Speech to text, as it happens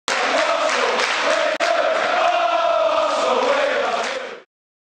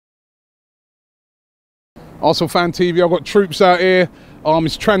ArsenalFanTV. I've got Troopz out here.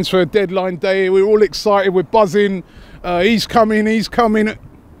 It's transfer deadline day. We're all excited. We're buzzing. He's coming. He's coming.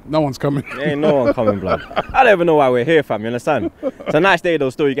 No one's coming. Ain't no one coming, blood. I don't even know why we're here, fam. You understand? It's a nice day though.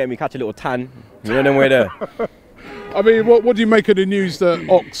 Still, you get me catch a little tan. You know, then we're there. I mean, what do you make of the news that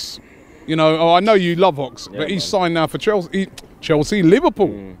Ox? You know, I know you love Ox, but he's signed now for Chelsea,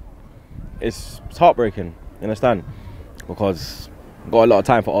 Liverpool. It's heartbreaking. You understand? Because I've got a lot of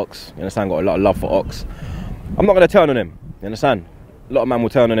time for Ox. You understand? Got a lot of love for Ox. I'm not going to turn on him. You understand? A lot of man will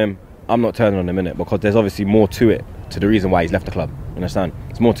turn on him. I'm not turning on him, innit? Because there's obviously more to it, to the reason why he's left the club. You understand?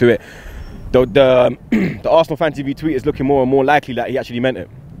 There's more to it. The ArsenalFanTV tweet is looking more and more likely that he actually meant it.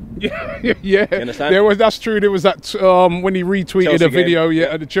 Yeah. You understand? That's true. There was that when he retweeted Chelsea a video game.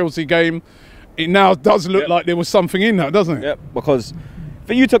 at the Chelsea game. It now does look like there was something in that, doesn't it? Yep. Because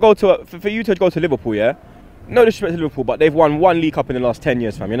for you to go to Liverpool, yeah. No disrespect to Liverpool, but they've won 1 League Cup in the last 10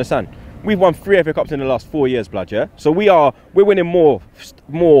 years, fam. You understand? We've won 3 FA Cups in the last 4 years, blood. Yeah. So we're winning more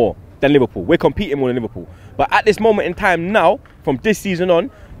than Liverpool. We're competing more than Liverpool. But at this moment in time now, from this season on,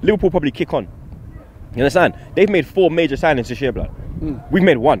 Liverpool probably kick on. You understand? They've made 4 major signings this year, blood. We've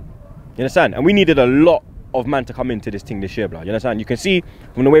made 1. You understand? And we needed a lot of man to come into this thing this year, blood. You understand? You can see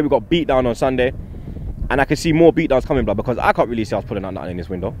from the way we got beat down on Sunday, and I can see more beat downs coming, blood, because I can't really see us pulling out nothing in this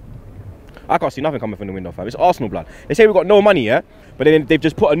window. I can't see nothing coming from the window, fam. It's Arsenal, blood. They say we've got no money, yeah? But then they've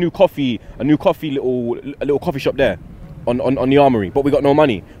just put a little coffee shop there on the Armory. But we got no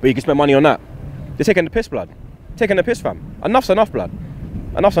money. But you can spend money on that. They're taking the piss, blood. Taking the piss, fam. Enough's enough, blood.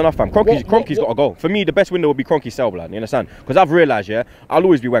 Enough's enough, fam. Kroenke's got to go. For me, the best window would be Kroenke's sell, blood. You understand? Because I've realised, yeah, I'll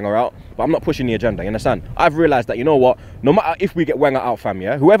always be Wenger out, but I'm not pushing the agenda. You understand? I've realised that, you know what? No matter if we get Wenger out, fam,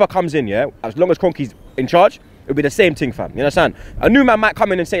 yeah, whoever comes in, yeah, as long as Kroenke's in charge, it'll be the same thing, fam. You understand? A new man might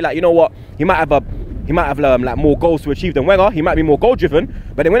come in and say, like, you know what? He might have like more goals to achieve than Wenger. He might be more goal driven.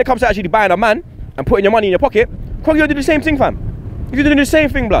 But then when it comes to actually buying a man and putting your money in your pocket, Kroenke will do the same thing, fam. He's gonna do the same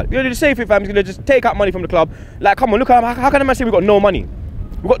thing, blood. He's gonna do the same thing, fam. He's gonna just take out money from the club. Like, come on, look at how can a man say we got no money?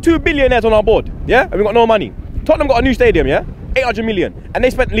 We've got 2 billionaires on our board, yeah? And we got no money. Tottenham got a new stadium, yeah? 800 million. And they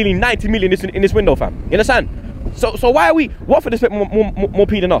spent nearly 90 million in this window, fam. You understand? So why are we... Watford has spent more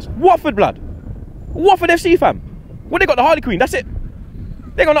P than us. Watford, blood. Watford FC, fam. What, they got the Harley Queen, that's it.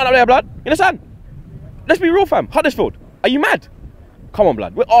 They got nothing up there, blood. You understand? Let's be real, fam. Huddersfield, are you mad? Come on,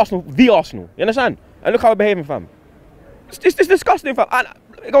 blood. We're Arsenal, the Arsenal. You understand? And look how we're behaving, fam. It's disgusting, fam. And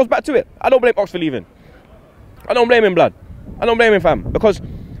it goes back to it. I don't blame Ox for leaving. I don't blame him, blood. I don't blame him, fam, because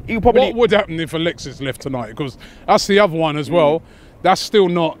he probably... What would happen if Alexis left tonight? Because that's the other one as well. That's still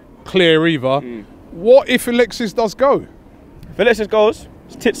not clear either. What if Alexis does go? If Alexis goes,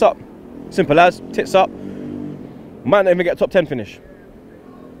 it's tits up. Simple as, tits up. Might not even get a top 10 finish.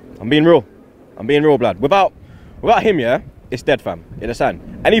 I'm being real. I'm being real, blood. Without him, yeah, it's dead, fam. You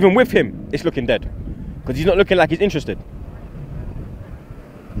understand? And even with him, it's looking dead. Because he's not looking like he's interested.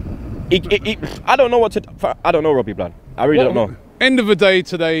 I don't know what to... I don't know, Robbie, blood. I really don't know. End of the day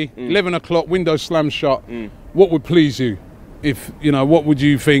today, 11 o'clock, window slammed shut. What would please you? If, you know, what would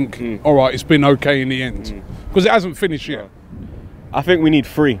you think, all right, it's been okay in the end? Because it hasn't finished yet. I think we need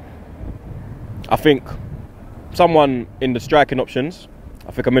 3. I think someone in the striking options.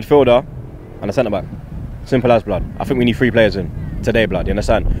 I think a midfielder and a centre-back. Simple as, blood. I think we need 3 players in today, blood. You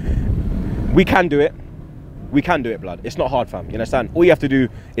understand? We can do it. We can do it, blood. It's not hard, fam. You understand? All you have to do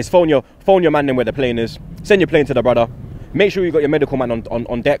is phone your man in where the plane is. Send your plane to the brother. Make sure you got your medical man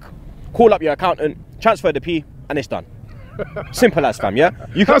on deck. Call up your accountant. Transfer the P, and it's done. Simple as, fam. Yeah.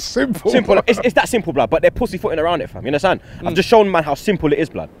 That's simple. Simple. It's that simple, blood. But they're pussyfooting around it, fam. You understand? I've just shown man how simple it is,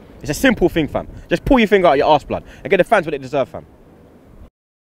 blood. It's a simple thing, fam. Just pull your finger out of your arse, blood, and get the fans what they deserve, fam.